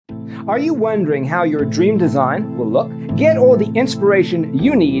Are you wondering how your dream design will look? Get all the inspiration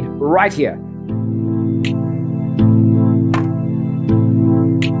you need right here.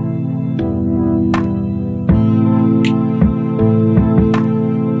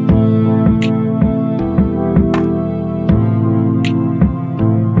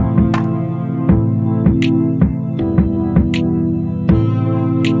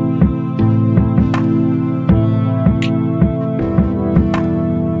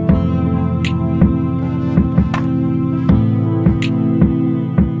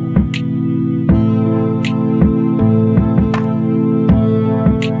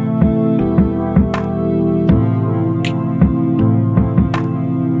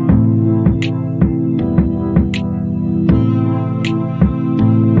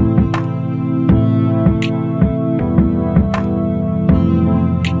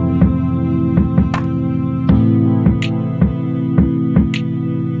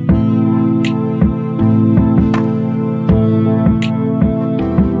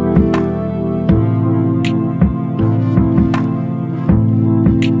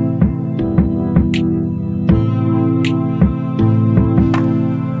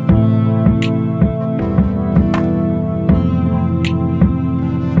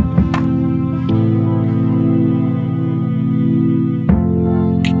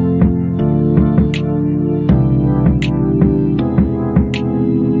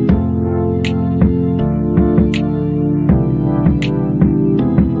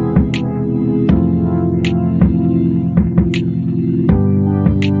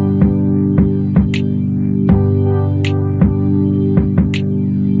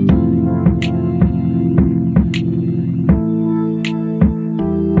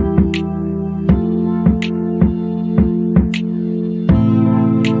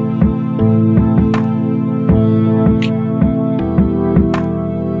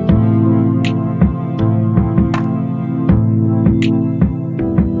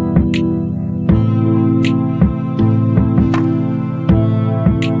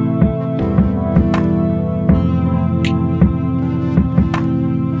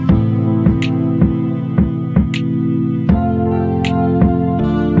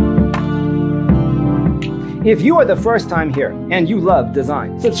 If you are the first time here and you love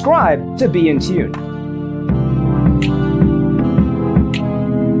design, subscribe to Be in Tune.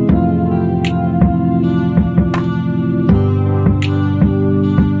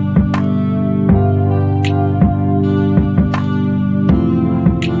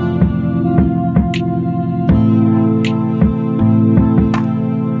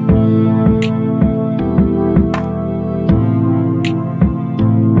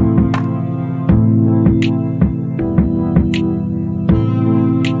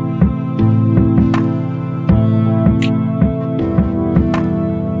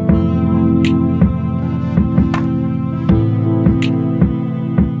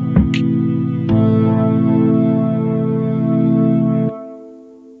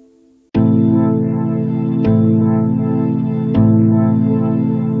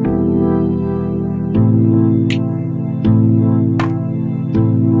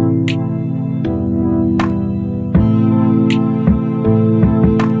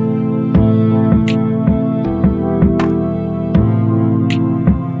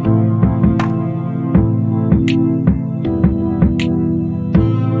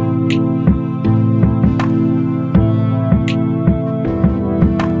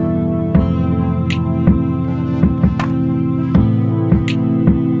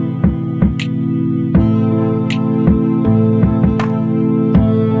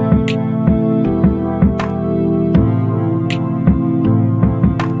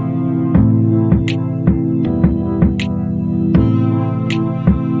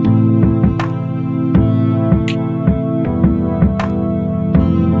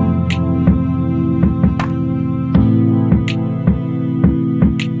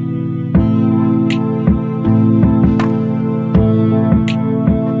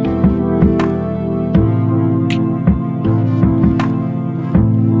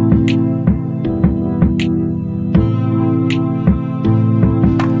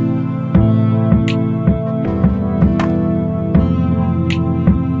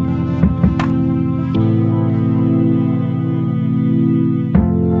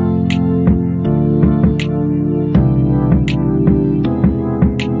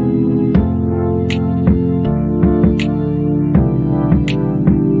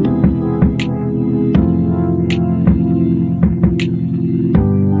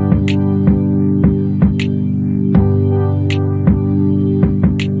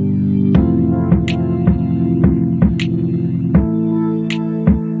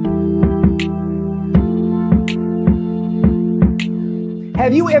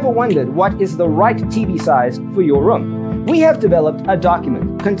 Have you ever wondered what is the right TV size for your room? We have developed a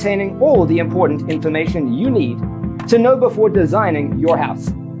document containing all the important information you need to know before designing your house.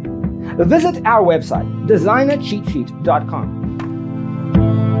 Visit our website, designercheatsheet.com.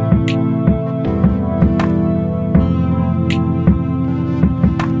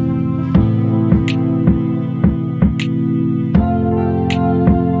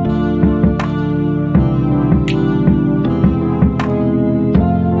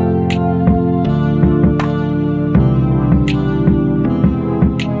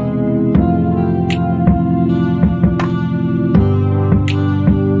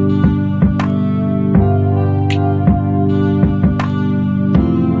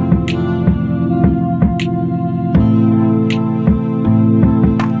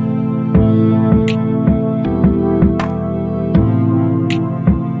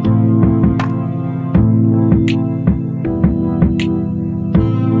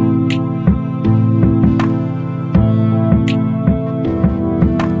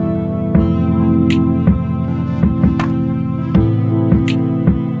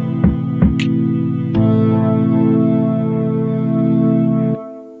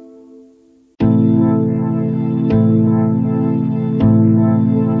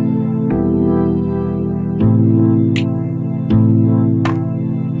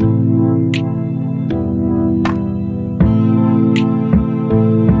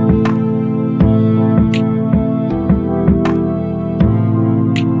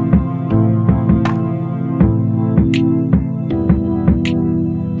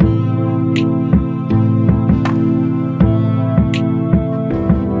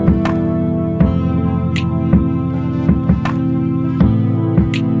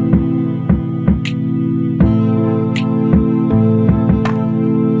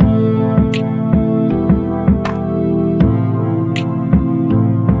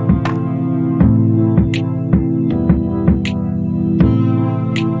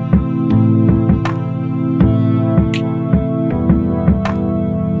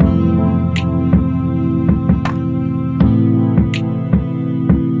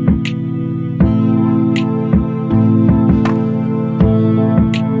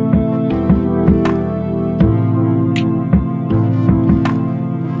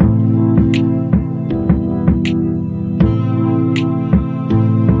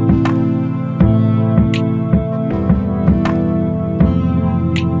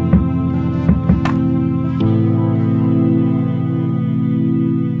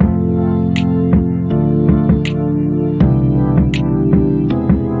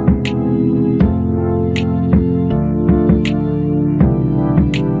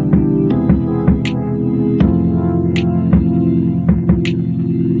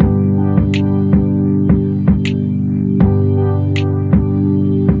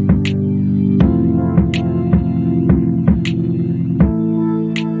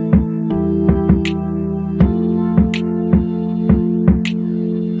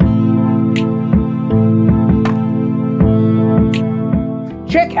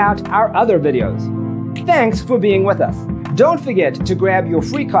 Check out our other videos. Thanks for being with us. Don't forget to grab your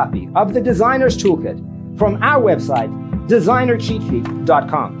free copy of the Designer's Toolkit from our website,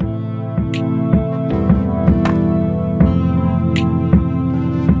 designercheatsheet.com.